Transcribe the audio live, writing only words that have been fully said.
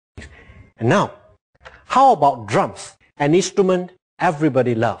And now, how about drums, an instrument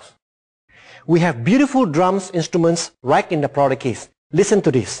everybody loves? We have beautiful drums instruments right in the product case. Listen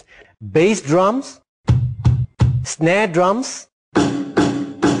to this. Bass drums, snare drums,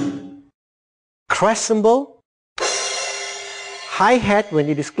 crash cymbal, hi-hat when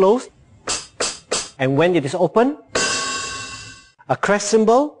it is closed, and when it is open, a crash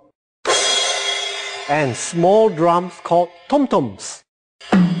cymbal, and small drums called tom-toms.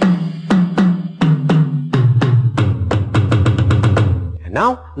 And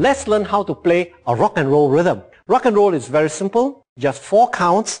now, let's learn how to play a rock and roll rhythm. Rock and roll is very simple, just 4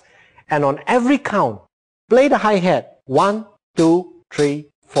 counts, and on every count, play the hi-hat. 1, 2, 3,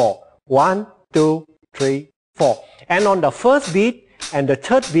 4. 1, 2, 3, 4. And on the first beat and the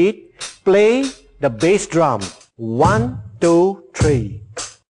third beat, play the bass drum. 1, 2, 3.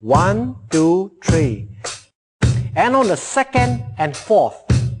 1, 2, 3. And on the second and fourth,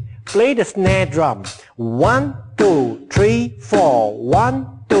 play the snare drum. 1, 2, 3, 4.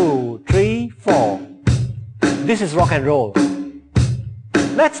 1, 2, 3, 4. This is rock and roll.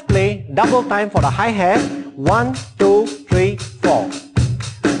 Let's play double time for the hi-hat. 1, 2, 3, 4.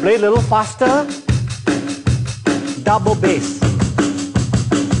 Play a little faster. Double bass.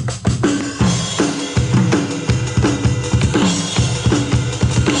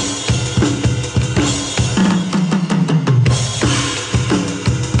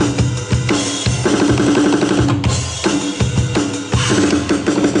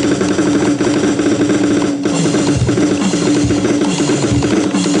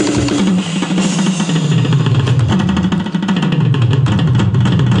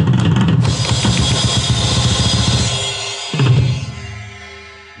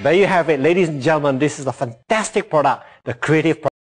 There you have it, ladies and gentlemen. This is a fantastic product, the Creative product.